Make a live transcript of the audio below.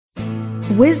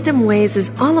Wisdom Ways is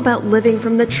all about living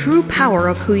from the true power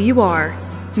of who you are.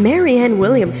 Marianne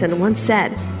Williamson once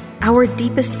said, "Our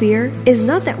deepest fear is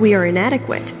not that we are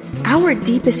inadequate. Our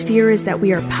deepest fear is that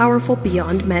we are powerful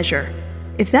beyond measure."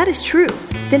 If that is true,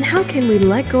 then how can we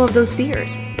let go of those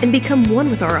fears and become one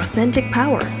with our authentic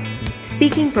power?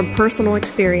 Speaking from personal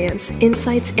experience,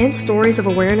 insights, and stories of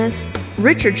awareness,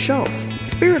 Richard Schultz,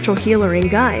 spiritual healer and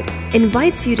guide,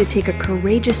 invites you to take a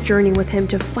courageous journey with him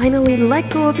to finally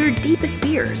let go of your deepest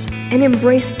fears and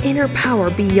embrace inner power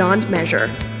beyond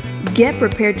measure. Get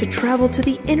prepared to travel to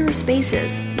the inner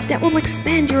spaces that will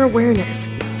expand your awareness,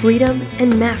 freedom,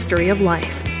 and mastery of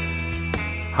life.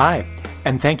 Hi,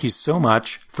 and thank you so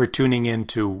much for tuning in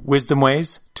to Wisdom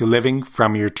Ways to Living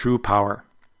from Your True Power.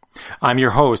 I'm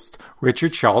your host,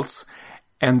 Richard Schultz,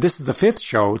 and this is the 5th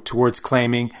show towards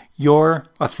claiming your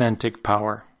authentic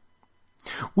power.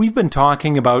 We've been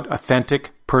talking about authentic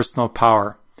personal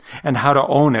power and how to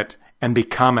own it and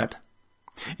become it.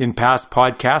 In past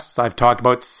podcasts, I've talked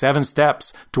about 7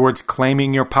 steps towards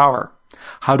claiming your power,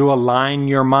 how to align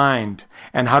your mind,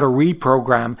 and how to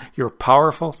reprogram your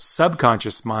powerful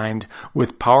subconscious mind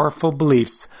with powerful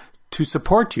beliefs to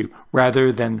support you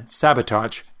rather than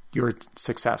sabotage your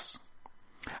success.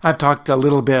 I've talked a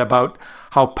little bit about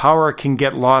how power can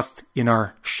get lost in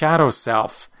our shadow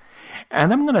self,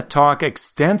 and I'm going to talk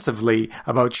extensively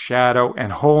about shadow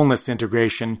and wholeness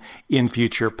integration in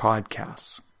future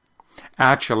podcasts.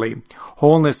 Actually,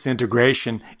 wholeness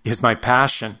integration is my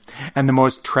passion and the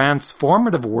most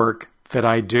transformative work that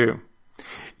I do.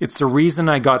 It's the reason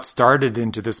I got started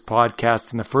into this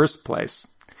podcast in the first place.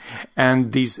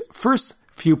 And these first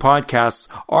few podcasts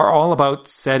are all about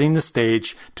setting the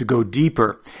stage to go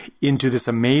deeper into this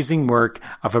amazing work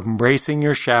of embracing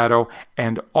your shadow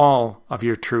and all of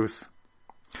your truth.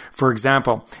 For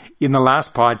example, in the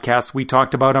last podcast, we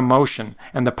talked about emotion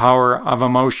and the power of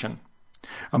emotion.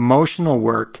 Emotional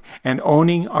work and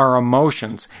owning our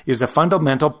emotions is a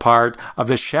fundamental part of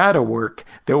the shadow work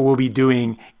that we'll be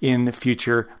doing in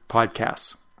future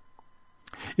podcasts.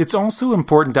 It's also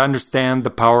important to understand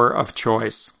the power of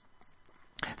choice.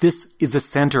 This is the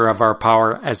center of our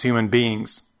power as human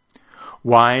beings.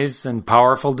 Wise and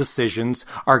powerful decisions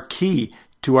are key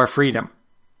to our freedom.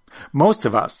 Most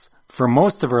of us, for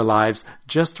most of our lives,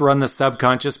 just run the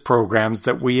subconscious programs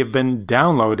that we have been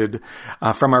downloaded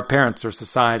from our parents or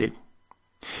society.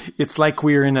 It's like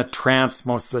we're in a trance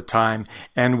most of the time,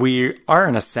 and we are,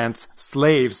 in a sense,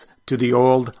 slaves to the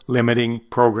old limiting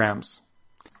programs.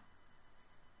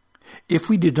 If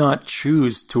we do not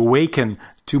choose to awaken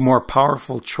to more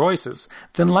powerful choices,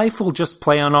 then life will just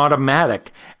play on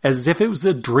automatic, as if it was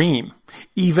a dream,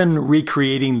 even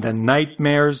recreating the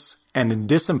nightmares and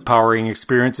disempowering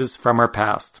experiences from our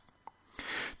past.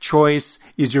 Choice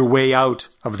is your way out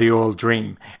of the old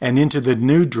dream and into the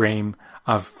new dream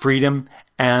of freedom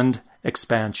and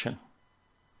expansion.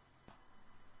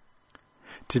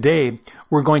 Today,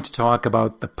 we're going to talk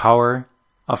about the power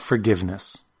of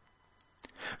forgiveness.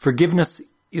 Forgiveness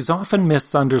is often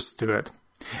misunderstood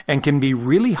and can be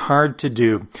really hard to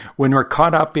do when we're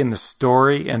caught up in the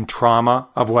story and trauma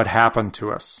of what happened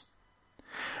to us.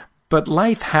 But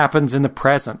life happens in the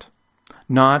present,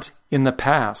 not in the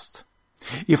past.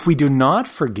 If we do not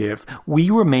forgive, we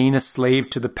remain a slave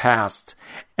to the past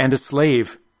and a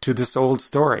slave to this old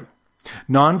story.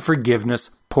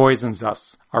 Non-forgiveness poisons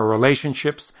us, our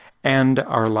relationships, and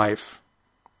our life.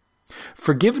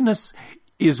 Forgiveness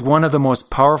is one of the most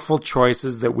powerful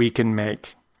choices that we can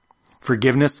make.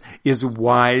 Forgiveness is a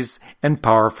wise and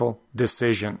powerful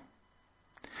decision.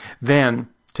 Then,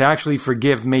 to actually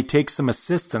forgive may take some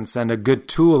assistance and a good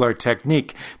tool or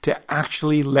technique to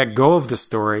actually let go of the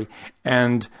story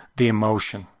and the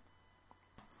emotion.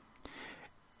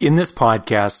 In this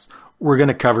podcast, we're going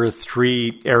to cover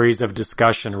 3 areas of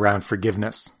discussion around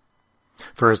forgiveness.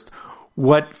 First,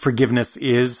 what forgiveness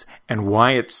is and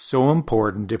why it's so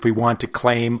important if we want to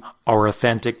claim our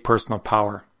authentic personal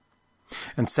power.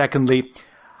 And secondly,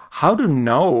 how to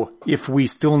know if we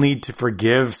still need to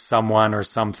forgive someone or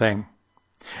something.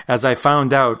 As I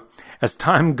found out, as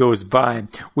time goes by,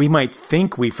 we might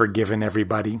think we've forgiven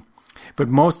everybody, but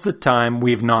most of the time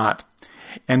we've not.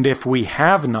 And if we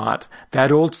have not,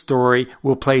 that old story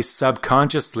will play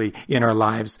subconsciously in our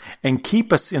lives and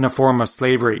keep us in a form of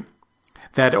slavery.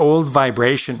 That old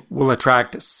vibration will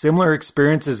attract similar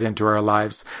experiences into our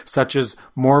lives, such as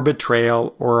more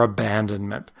betrayal or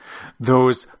abandonment.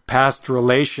 Those past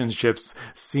relationships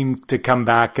seem to come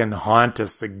back and haunt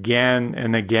us again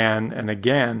and again and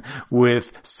again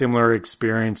with similar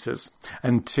experiences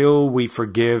until we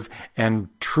forgive and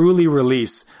truly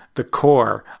release the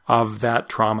core of that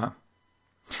trauma.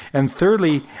 And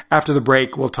thirdly, after the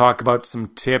break, we'll talk about some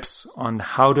tips on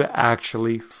how to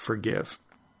actually forgive.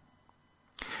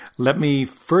 Let me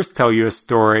first tell you a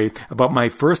story about my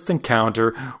first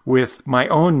encounter with my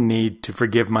own need to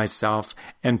forgive myself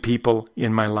and people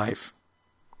in my life.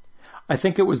 I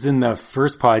think it was in the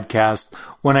first podcast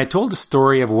when I told a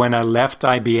story of when I left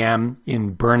IBM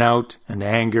in burnout and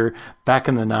anger back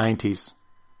in the 90s.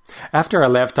 After I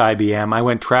left IBM, I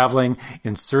went traveling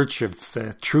in search of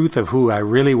the truth of who I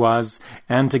really was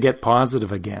and to get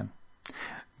positive again.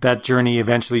 That journey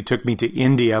eventually took me to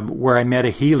India, where I met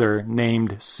a healer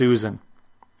named Susan.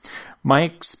 My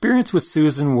experience with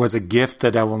Susan was a gift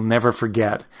that I will never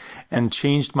forget and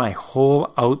changed my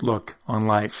whole outlook on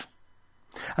life.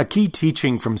 A key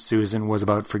teaching from Susan was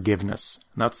about forgiveness.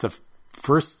 And that's the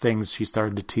first things she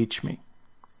started to teach me.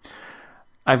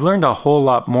 I've learned a whole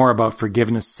lot more about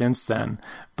forgiveness since then,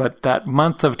 but that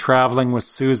month of traveling with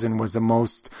Susan was the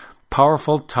most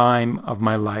powerful time of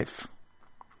my life.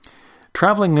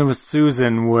 Traveling with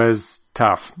Susan was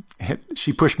tough.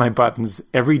 She pushed my buttons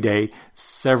every day,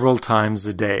 several times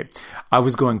a day. I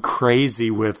was going crazy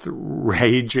with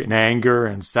rage and anger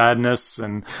and sadness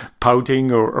and pouting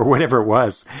or whatever it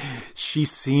was. She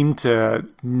seemed to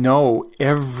know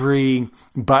every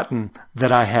button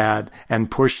that I had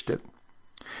and pushed it.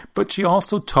 But she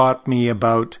also taught me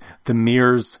about the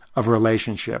mirrors of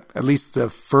relationship, at least the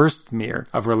first mirror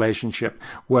of relationship,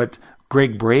 what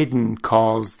Greg Braden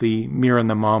calls the mirror in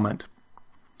the moment.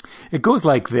 It goes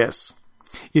like this.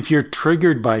 If you're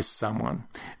triggered by someone,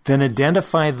 then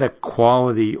identify the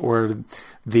quality or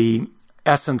the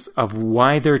essence of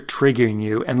why they're triggering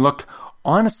you and look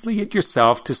honestly at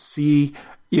yourself to see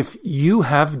if you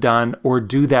have done or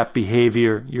do that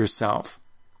behavior yourself.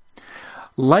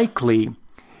 Likely,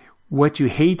 what you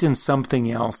hate in something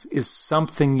else is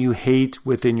something you hate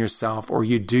within yourself or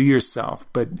you do yourself,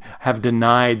 but have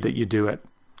denied that you do it.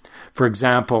 For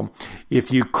example,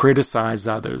 if you criticize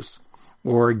others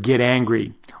or get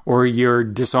angry or you're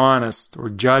dishonest or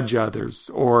judge others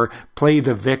or play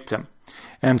the victim.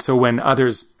 And so when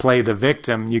others play the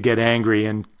victim, you get angry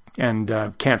and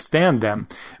can't stand them.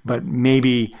 But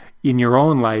maybe in your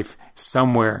own life,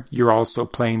 somewhere, you're also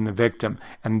playing the victim.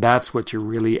 And that's what you're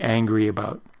really angry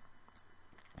about.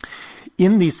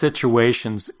 In these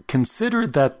situations, consider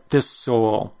that this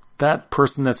soul, that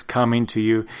person that's coming to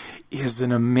you, is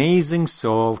an amazing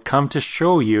soul come to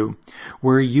show you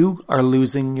where you are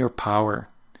losing your power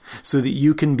so that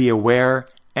you can be aware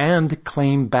and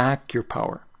claim back your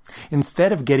power.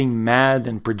 Instead of getting mad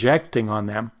and projecting on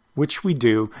them, which we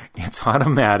do, it's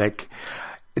automatic.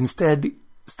 Instead,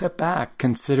 step back,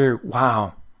 consider,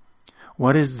 wow,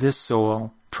 what is this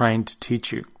soul trying to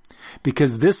teach you?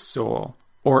 Because this soul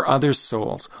or other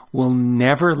souls will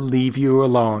never leave you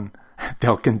alone.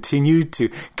 They'll continue to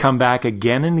come back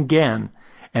again and again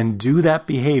and do that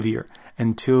behavior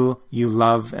until you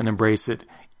love and embrace it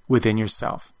within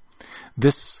yourself.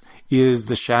 This is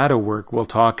the shadow work we'll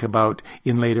talk about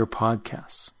in later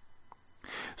podcasts.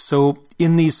 So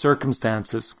in these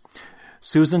circumstances,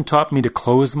 Susan taught me to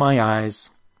close my eyes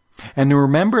and to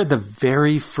remember the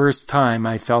very first time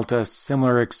I felt a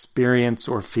similar experience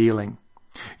or feeling.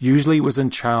 Usually it was in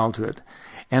childhood,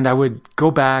 and I would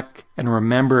go back and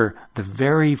remember the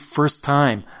very first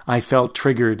time I felt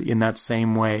triggered in that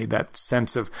same way, that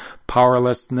sense of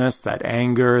powerlessness, that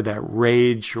anger, that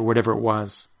rage, or whatever it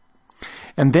was.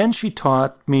 And then she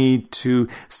taught me to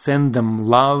send them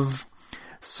love,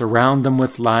 surround them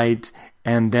with light,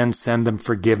 and then send them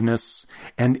forgiveness.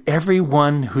 And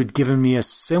everyone who'd given me a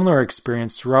similar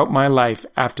experience throughout my life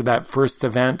after that first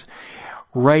event,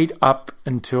 right up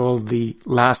until the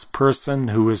last person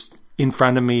who was in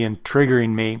front of me and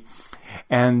triggering me,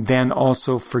 and then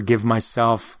also forgive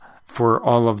myself for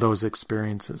all of those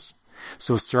experiences.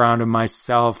 So surrounding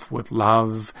myself with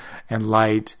love and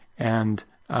light and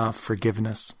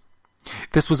forgiveness.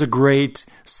 This was a great,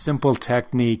 simple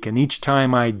technique, and each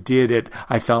time I did it,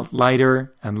 I felt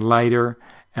lighter and lighter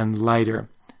and lighter.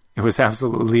 It was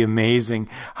absolutely amazing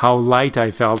how light I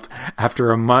felt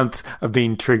after a month of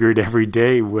being triggered every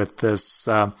day with this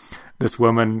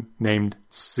woman named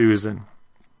Susan.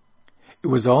 It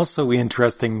was also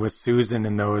interesting with Susan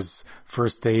in those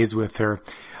first days with her.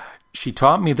 She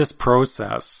taught me this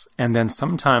process, and then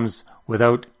sometimes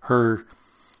without her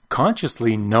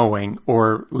consciously knowing,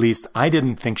 or at least I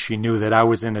didn't think she knew that I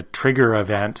was in a trigger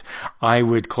event, I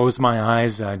would close my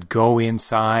eyes, I'd go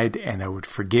inside, and I would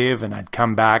forgive, and I'd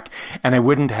come back, and I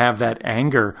wouldn't have that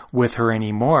anger with her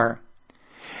anymore.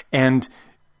 And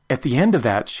at the end of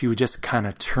that, she would just kind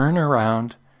of turn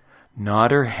around,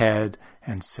 nod her head,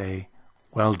 and say,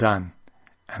 "Well done."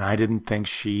 And I didn't think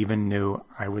she even knew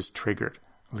I was triggered.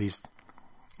 at least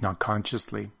not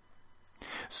consciously.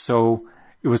 So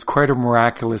it was quite a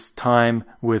miraculous time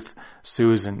with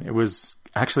Susan. It was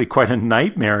actually quite a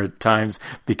nightmare at times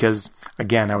because,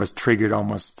 again, I was triggered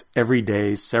almost every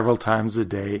day, several times a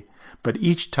day. But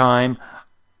each time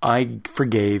I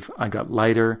forgave, I got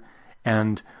lighter,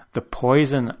 and the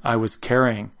poison I was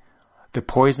carrying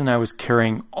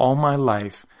all my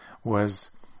life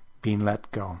was being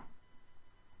let go.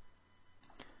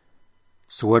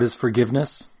 So what is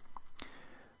forgiveness?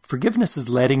 Forgiveness is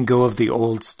letting go of the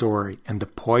old story and the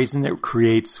poison it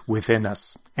creates within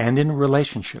us and in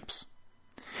relationships.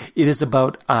 It is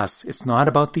about us. It's not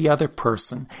about the other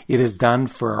person. It is done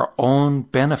for our own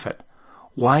benefit.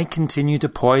 Why continue to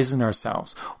poison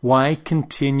ourselves? Why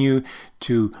continue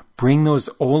to bring those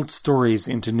old stories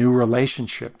into new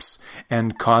relationships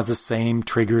and cause the same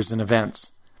triggers and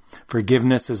events?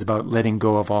 Forgiveness is about letting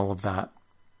go of all of that.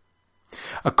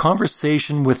 A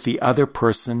conversation with the other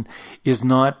person is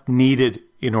not needed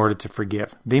in order to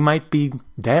forgive. They might be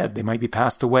dead, they might be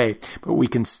passed away, but we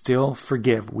can still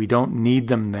forgive. We don't need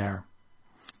them there.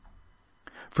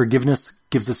 Forgiveness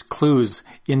gives us clues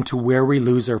into where we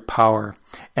lose our power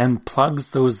and plugs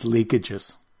those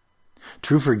leakages.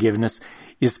 True forgiveness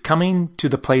is coming to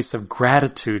the place of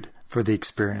gratitude for the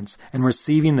experience and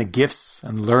receiving the gifts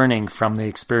and learning from the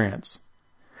experience.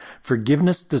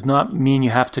 Forgiveness does not mean you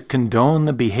have to condone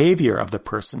the behavior of the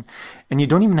person, and you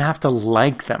don't even have to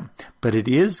like them, but it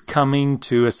is coming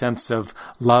to a sense of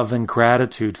love and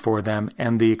gratitude for them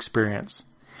and the experience.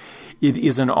 It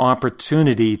is an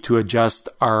opportunity to adjust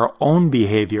our own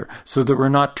behavior so that we're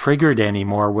not triggered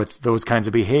anymore with those kinds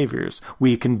of behaviors.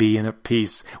 We can be in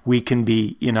peace. We can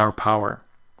be in our power.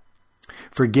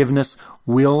 Forgiveness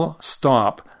will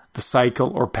stop the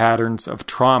cycle or patterns of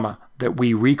trauma that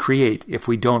we recreate if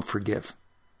we don't forgive.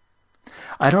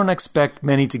 I don't expect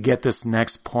many to get this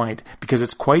next point because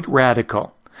it's quite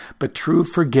radical, but true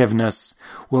forgiveness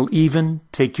will even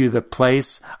take you to the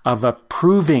place of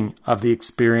approving of the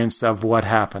experience of what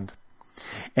happened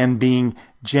and being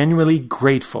genuinely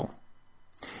grateful.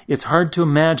 It's hard to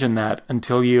imagine that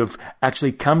until you've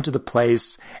actually come to the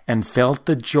place and felt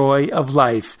the joy of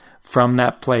life from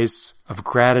that place of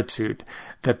gratitude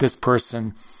that this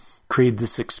person created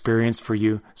this experience for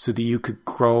you so that you could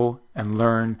grow and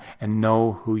learn and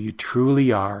know who you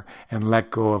truly are and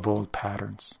let go of old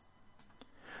patterns.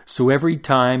 So every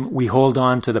time we hold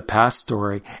on to the past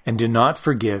story and do not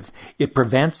forgive, it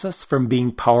prevents us from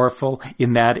being powerful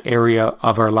in that area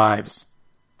of our lives.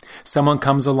 Someone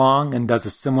comes along and does a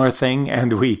similar thing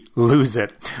and we lose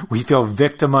it. We feel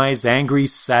victimized, angry,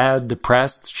 sad,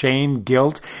 depressed, shame,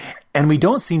 guilt, and we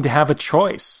don't seem to have a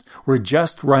choice. We're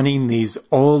just running these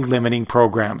old limiting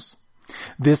programs.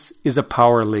 This is a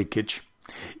power leakage.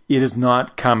 It is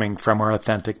not coming from our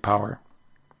authentic power.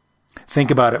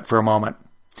 Think about it for a moment.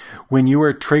 When you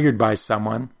are triggered by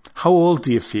someone, how old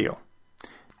do you feel?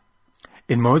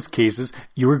 In most cases,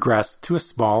 you regress to a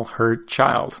small hurt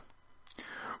child.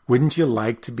 Wouldn't you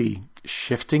like to be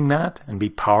shifting that and be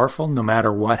powerful no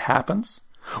matter what happens?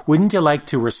 Wouldn't you like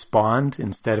to respond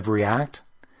instead of react?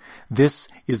 This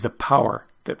is the power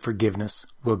that forgiveness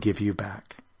will give you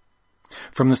back.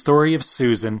 From the story of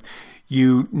Susan,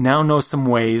 you now know some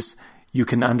ways you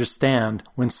can understand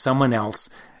when someone else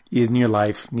in your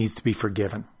life needs to be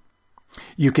forgiven.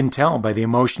 You can tell by the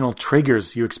emotional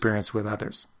triggers you experience with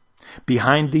others.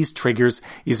 Behind these triggers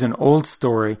is an old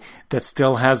story that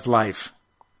still has life.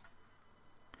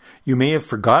 You may have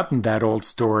forgotten that old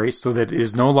story so that it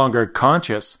is no longer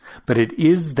conscious, but it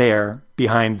is there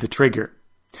behind the trigger.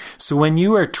 So when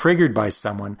you are triggered by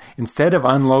someone, instead of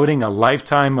unloading a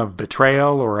lifetime of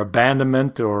betrayal or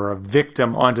abandonment or a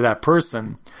victim onto that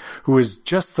person, who is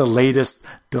just the latest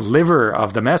deliverer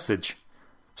of the message,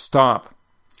 stop,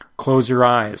 close your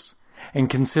eyes, and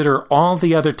consider all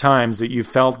the other times that you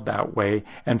felt that way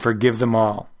and forgive them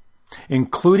all,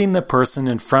 including the person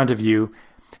in front of you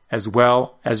as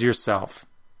well as yourself.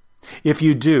 If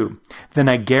you do, then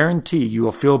I guarantee you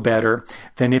will feel better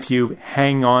than if you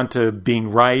hang on to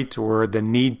being right or the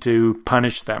need to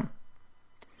punish them.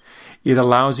 It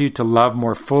allows you to love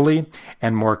more fully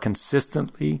and more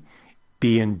consistently,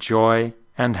 be in joy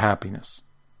and happiness.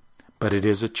 But it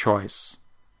is a choice.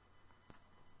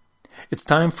 It's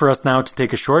time for us now to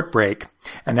take a short break,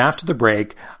 and after the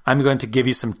break, I'm going to give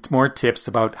you some more tips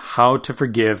about how to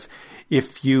forgive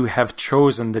if you have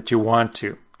chosen that you want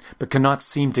to, but cannot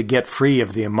seem to get free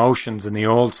of the emotions and the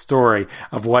old story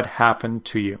of what happened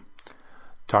to you.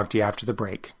 Talk to you after the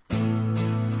break.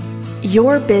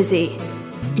 You're busy.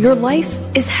 Your life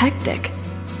is hectic.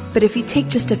 But if you take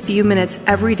just a few minutes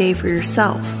every day for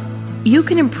yourself, you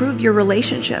can improve your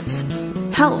relationships,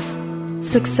 health,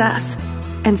 success,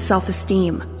 and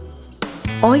self-esteem.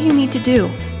 All you need to do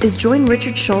is join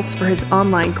Richard Schultz for his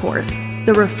online course,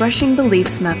 The Refreshing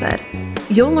Beliefs Method.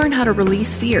 You'll learn how to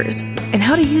release fears and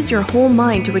how to use your whole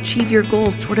mind to achieve your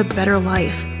goals toward a better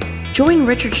life. Join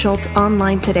Richard Schultz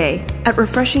online today at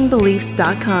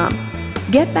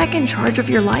refreshingbeliefs.com. Get back in charge of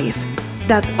your life.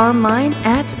 That's online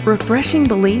at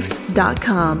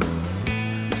refreshingbeliefs.com.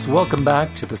 So welcome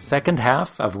back to the second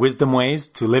half of Wisdom Ways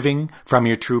to Living from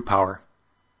Your True Power.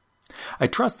 I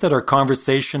trust that our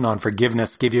conversation on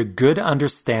forgiveness gave you a good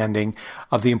understanding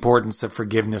of the importance of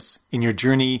forgiveness in your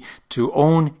journey to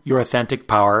own your authentic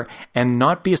power and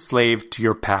not be a slave to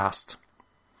your past.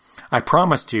 I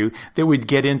promised you that we'd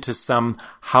get into some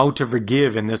how to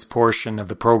forgive in this portion of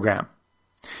the program.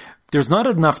 There's not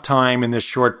enough time in this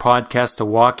short podcast to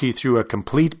walk you through a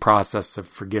complete process of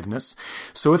forgiveness,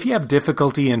 so if you have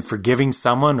difficulty in forgiving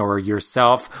someone or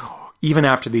yourself, even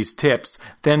after these tips,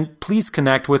 then please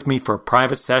connect with me for a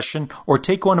private session or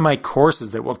take one of my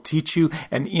courses that will teach you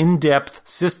an in-depth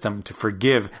system to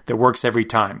forgive that works every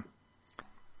time.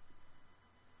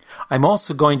 I'm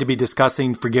also going to be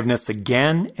discussing forgiveness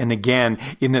again and again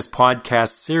in this podcast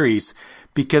series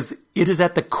because it is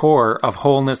at the core of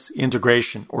wholeness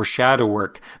integration or shadow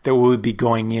work that we'll be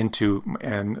going into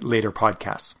in later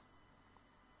podcasts.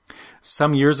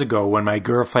 Some years ago, when my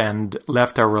girlfriend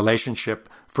left our relationship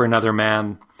for another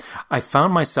man, I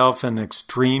found myself in an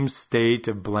extreme state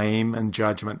of blame and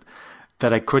judgment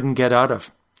that I couldn't get out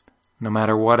of, no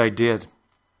matter what I did.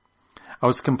 I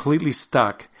was completely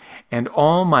stuck, and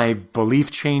all my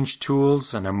belief change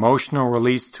tools and emotional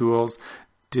release tools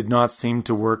did not seem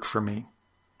to work for me.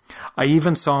 I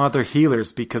even saw other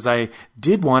healers because I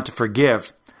did want to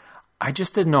forgive. I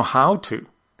just didn't know how to.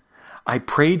 I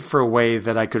prayed for a way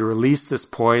that I could release this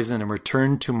poison and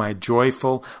return to my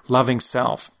joyful, loving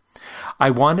self.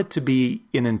 I wanted to be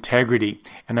in integrity,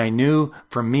 and I knew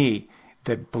for me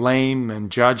that blame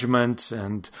and judgment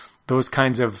and those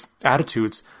kinds of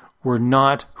attitudes were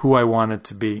not who I wanted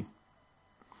to be.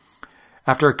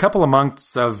 After a couple of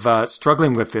months of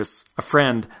struggling with this, a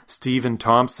friend, Stephen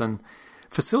Thompson,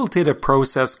 facilitated a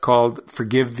process called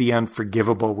Forgive the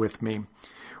Unforgivable with me,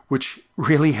 which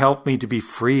really helped me to be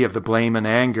free of the blame and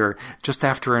anger just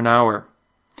after an hour.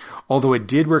 Although it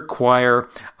did require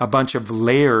a bunch of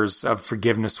layers of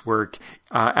forgiveness work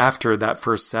after that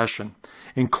first session,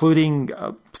 including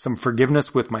some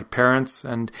forgiveness with my parents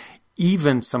and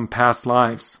even some past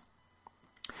lives.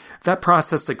 That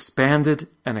process expanded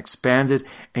and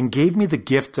gave me the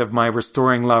gift of my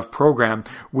Restoring Love program,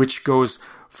 which goes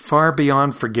far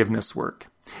beyond forgiveness work.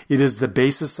 It is the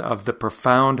basis of the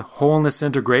profound wholeness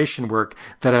integration work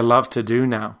that I love to do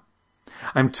now.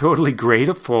 I'm totally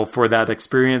grateful for that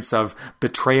experience of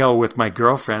betrayal with my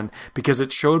girlfriend because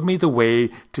it showed me the way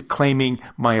to claiming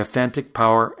my authentic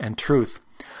power and truth.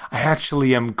 I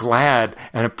actually am glad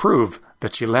and approve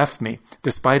that she left me,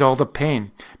 despite all the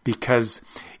pain, because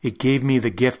it gave me the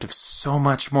gift of so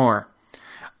much more.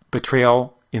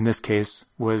 Betrayal, in this case,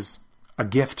 was a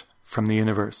gift from the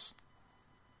universe.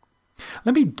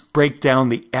 Let me break down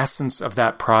the essence of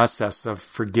that process of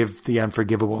Forgive the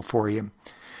Unforgivable for you.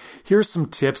 Here are some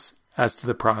tips as to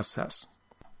the process.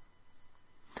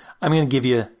 I'm going to give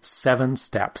you 7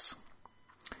 steps.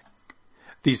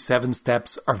 These 7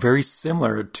 steps are very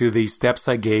similar to the steps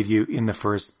I gave you in the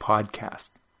first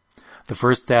podcast. The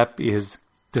first step is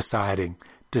deciding.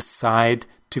 Decide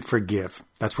to forgive.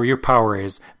 That's where your power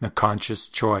is, in the conscious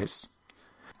choice.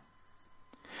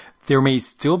 There may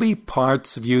still be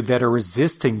parts of you that are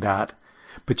resisting that,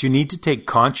 but you need to take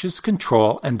conscious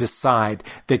control and decide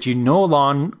that you no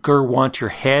longer want your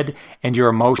head and your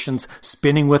emotions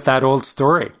spinning with that old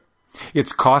story.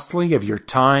 It's costly of your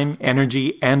time,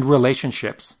 energy, and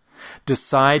relationships.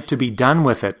 Decide to be done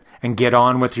with it and get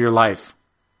on with your life.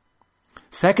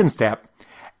 Second step,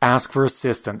 ask for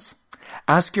assistance.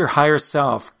 Ask your higher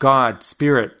self, God,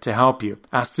 Spirit, to help you.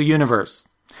 Ask the universe.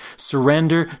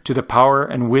 Surrender to the power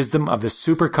and wisdom of the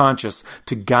superconscious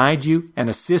to guide you and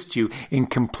assist you in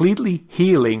completely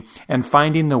healing and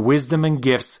finding the wisdom and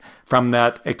gifts from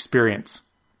that experience.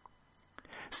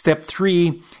 Step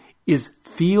 3 is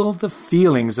feel the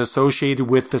feelings associated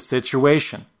with the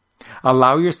situation.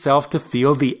 Allow yourself to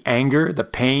feel the anger, the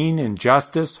pain,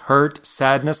 injustice, hurt,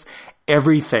 sadness,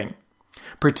 everything.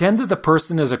 Pretend that the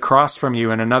person is across from you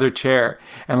in another chair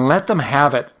and let them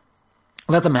have it.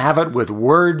 Let them have it with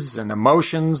words and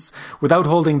emotions without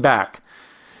holding back.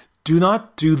 Do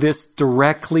not do this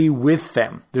directly with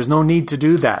them. There's no need to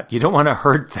do that. You don't want to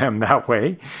hurt them that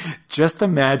way. Just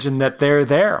imagine that they're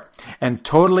there and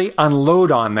totally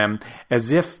unload on them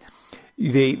as if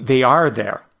they are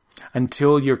there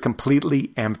until you're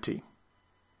completely empty.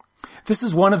 This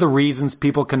is one of the reasons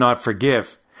people cannot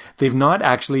forgive. They've not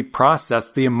actually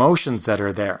processed the emotions that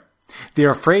are there. They're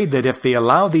afraid that if they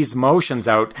allow these emotions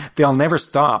out, they'll never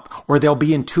stop, or they'll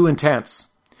be too intense.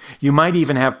 You might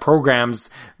even have programs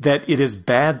that it is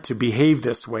bad to behave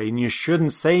this way, and you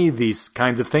shouldn't say these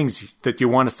kinds of things that you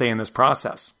want to say in this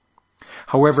process.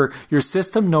 However, your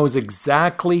system knows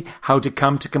exactly how to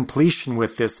come to completion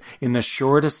with this in the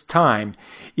shortest time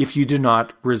if you do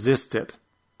not resist it.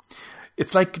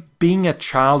 It's like being a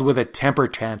child with a temper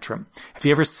tantrum. Have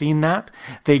you ever seen that?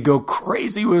 They go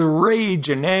crazy with rage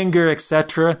and anger,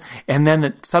 etc., and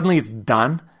then suddenly it's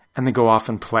done, and they go off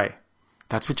and play.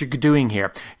 That's what you're doing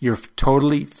here. You're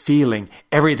totally feeling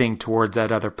everything towards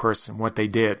that other person, what they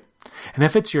did. And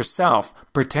if it's yourself,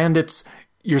 pretend it's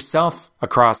yourself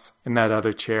across in that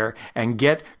other chair and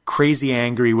get crazy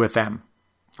angry with them,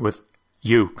 with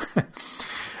you.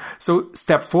 So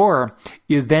step 4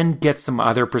 is then get some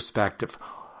other perspective.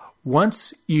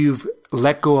 Once you've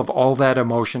let go of all that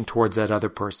emotion towards that other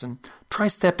person, try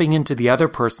stepping into the other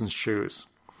person's shoes.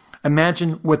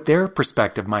 Imagine what their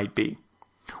perspective might be.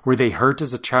 Were they hurt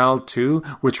as a child too,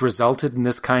 which resulted in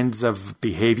this kinds of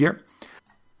behavior?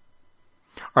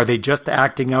 Are they just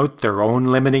acting out their own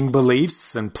limiting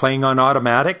beliefs and playing on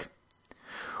automatic?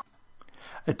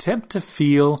 Attempt to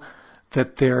feel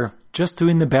that they're just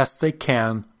doing the best they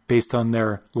can based on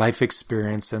their life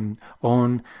experience and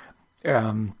own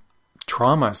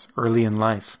traumas early in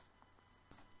life.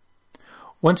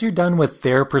 Once you're done with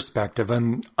their perspective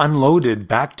and unloaded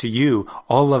back to you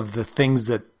all of the things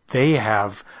that they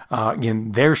have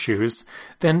in their shoes,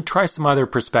 then try some other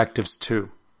perspectives too.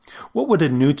 What would a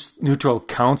neutral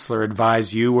counselor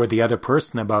advise you or the other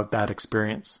person about that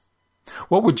experience?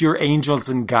 What would your angels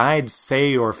and guides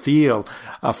say or feel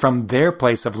from their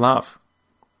place of love?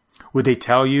 Would they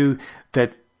tell you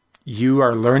that you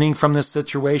are learning from this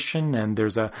situation and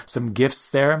there's some gifts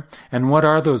there? And what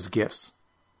are those gifts?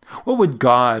 What would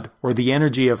God or the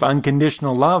energy of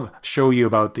unconditional love show you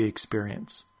about the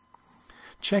experience?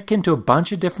 Check into a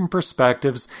bunch of different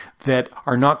perspectives that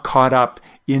are not caught up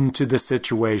into the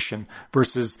situation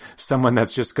versus someone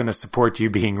that's just going to support you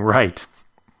being right.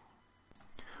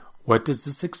 What does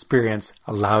this experience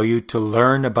allow you to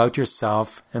learn about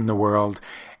yourself and the world,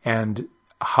 and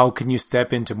how can you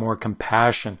step into more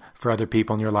compassion for other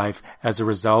people in your life as a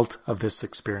result of this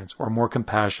experience, or more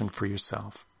compassion for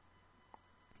yourself?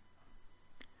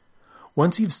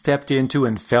 Once you've stepped into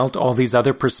and felt all these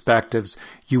other perspectives,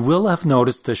 you will have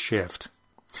noticed the shift.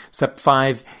 Step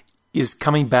 5 is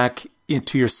coming back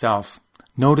into yourself.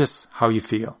 Notice how you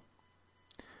feel.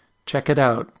 Check it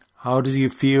out. How do you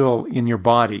feel in your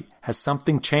body? Has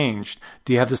something changed?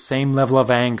 Do you have the same level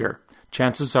of anger?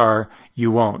 Chances are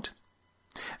you won't.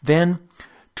 Then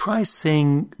try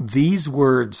saying these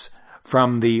words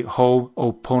from the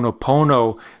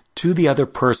Ho'oponopono to the other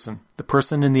person, the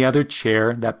person in the other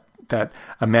chair, that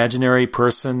imaginary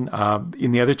person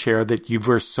in the other chair that you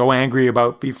were so angry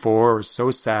about before or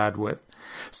so sad with.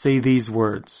 Say these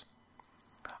words: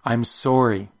 I'm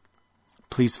sorry.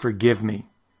 Please forgive me.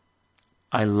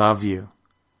 I love you.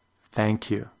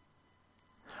 Thank you.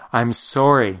 I'm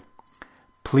sorry.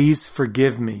 Please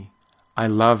forgive me. I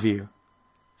love you.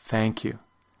 Thank you.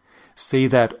 Say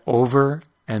that over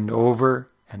and over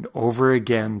and over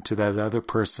again to that other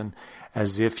person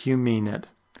as if you mean it,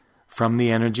 from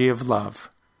the energy of love,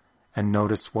 and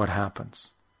notice what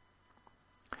happens.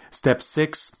 Step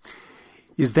 6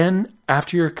 is then,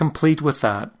 after you're complete with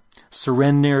that,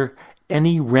 surrender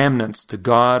any remnants to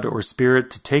God or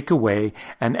Spirit to take away,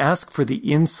 and ask for the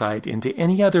insight into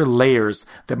any other layers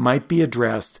that might be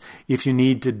addressed if you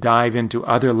need to dive into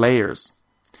other layers.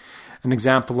 An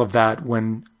example of that,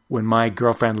 when my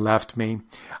girlfriend left me,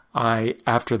 I,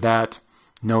 after that,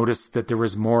 noticed that there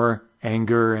was more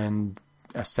anger and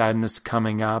a sadness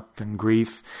coming up and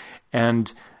grief,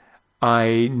 and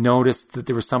I noticed that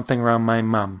there was something around my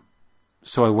mum.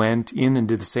 So I went in and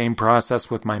did the same process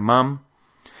with my mum,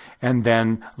 and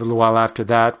then a little while after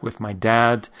that with my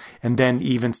dad, and then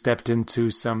even stepped into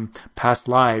some past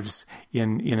lives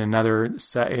in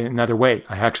another way.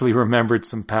 I actually remembered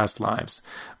some past lives,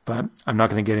 but I'm not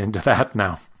going to get into that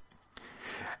now.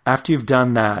 After you've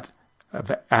done that,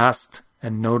 I've asked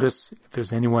and notice if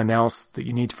there's anyone else that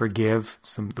you need to forgive,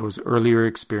 those earlier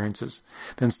experiences.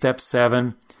 Then step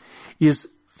 7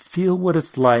 is feel what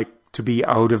it's like to be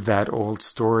out of that old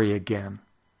story again.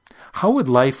 How would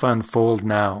life unfold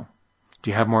now? Do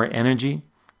you have more energy?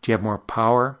 Do you have more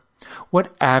power?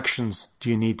 What actions do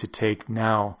you need to take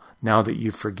now that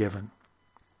you've forgiven?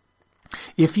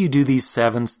 If you do these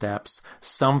 7 steps,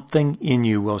 something in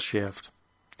you will shift.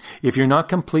 If you're not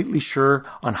completely sure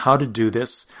on how to do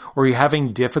this, or you're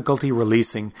having difficulty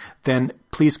releasing, then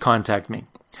please contact me.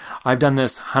 I've done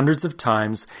this hundreds of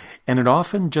times, and it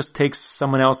often just takes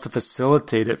someone else to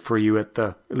facilitate it for you at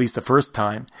least the first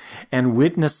time, and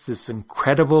witness this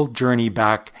incredible journey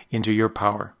back into your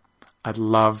power. I'd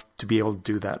love to be able to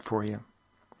do that for you.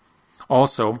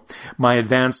 Also, my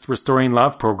advanced Restoring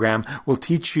Love program will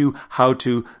teach you how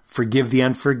to forgive the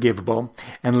unforgivable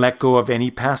and let go of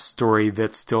any past story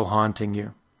that's still haunting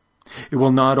you. It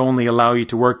will not only allow you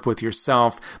to work with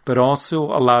yourself, but also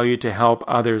allow you to help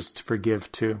others to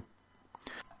forgive too.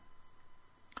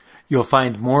 You'll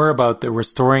find more about the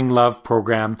Restoring Love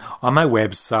program on my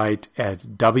website at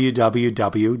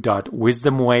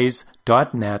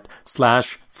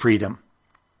www.wisdomways.net/freedom.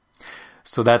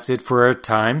 So that's it for our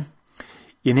time.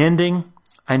 In ending,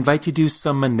 I invite you to do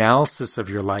some analysis of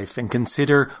your life and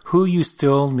consider who you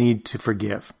still need to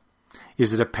forgive.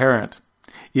 Is it a parent?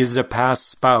 Is it a past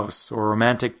spouse or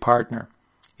romantic partner?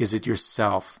 Is it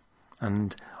yourself?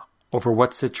 And over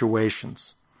what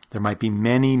situations? There might be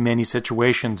many, many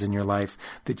situations in your life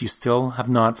that you still have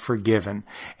not forgiven,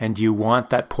 and you want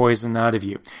that poison out of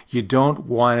you. You don't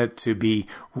want it to be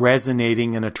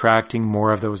resonating and attracting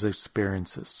more of those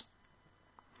experiences.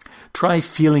 Try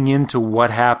feeling into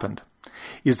what happened.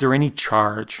 Is there any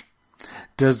charge?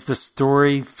 Does the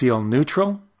story feel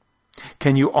neutral?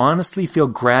 Can you honestly feel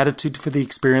gratitude for the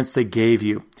experience they gave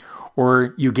you,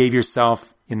 or you gave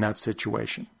yourself in that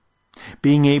situation?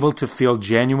 Being able to feel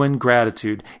genuine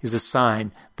gratitude is a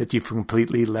sign that you've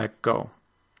completely let go.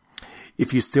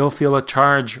 If you still feel a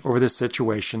charge over this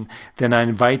situation, then I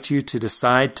invite you to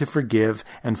decide to forgive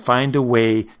and find a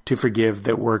way to forgive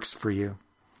that works for you.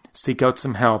 Seek out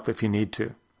some help if you need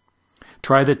to.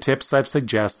 Try the tips I've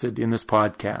suggested in this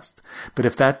podcast. But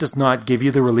if that does not give you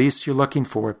the release you're looking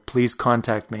for, please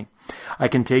contact me. I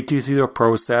can take you through a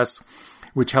process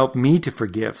which helped me to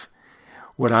forgive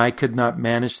what I could not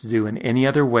manage to do in any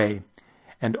other way,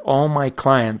 and all my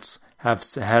clients have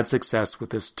had success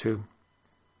with this too.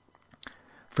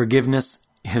 Forgiveness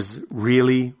is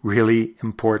really, really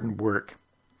important work.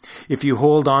 If you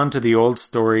hold on to the old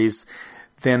stories,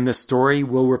 then the story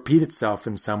will repeat itself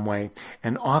in some way,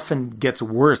 and often gets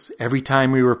worse every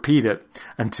time we repeat it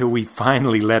until we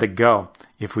finally let it go,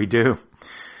 if we do.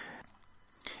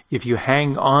 If you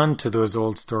hang on to those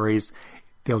old stories,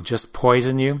 they'll just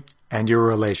poison you and your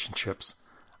relationships.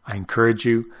 I encourage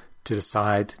you to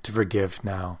decide to forgive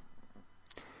now.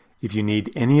 If you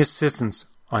need any assistance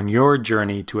on your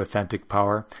journey to authentic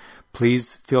power,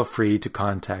 please feel free to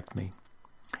contact me.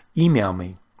 Email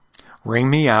me, ring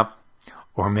me up,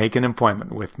 or make an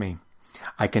appointment with me.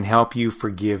 I can help you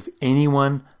forgive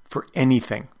anyone for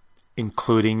anything,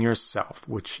 including yourself,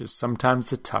 which is sometimes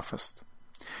the toughest.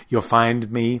 You'll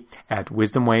find me at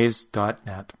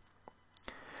wisdomways.net.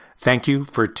 Thank you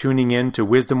for tuning in to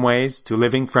Wisdom Ways to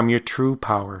Living from Your True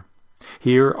Power,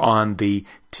 here on the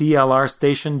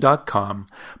TLRstation.com,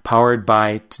 powered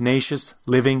by Tenacious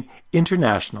Living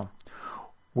International,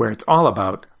 where it's all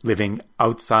about living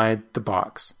outside the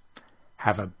box.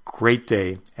 Have a great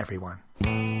day, everyone.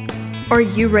 Are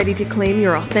you ready to claim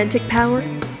your authentic power?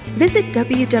 Visit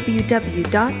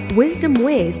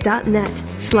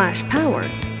www.wisdomways.net/power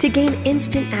to gain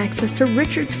instant access to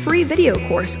Richard's free video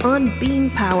course on being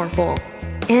powerful.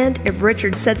 And if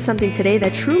Richard said something today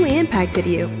that truly impacted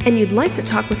you and you'd like to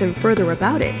talk with him further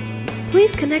about it,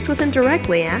 please connect with him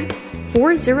directly at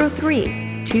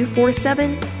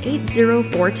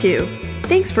 403-247-8042.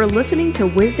 Thanks for listening to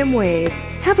Wisdom Ways.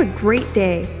 Have a great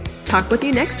day. Talk with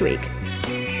you next week.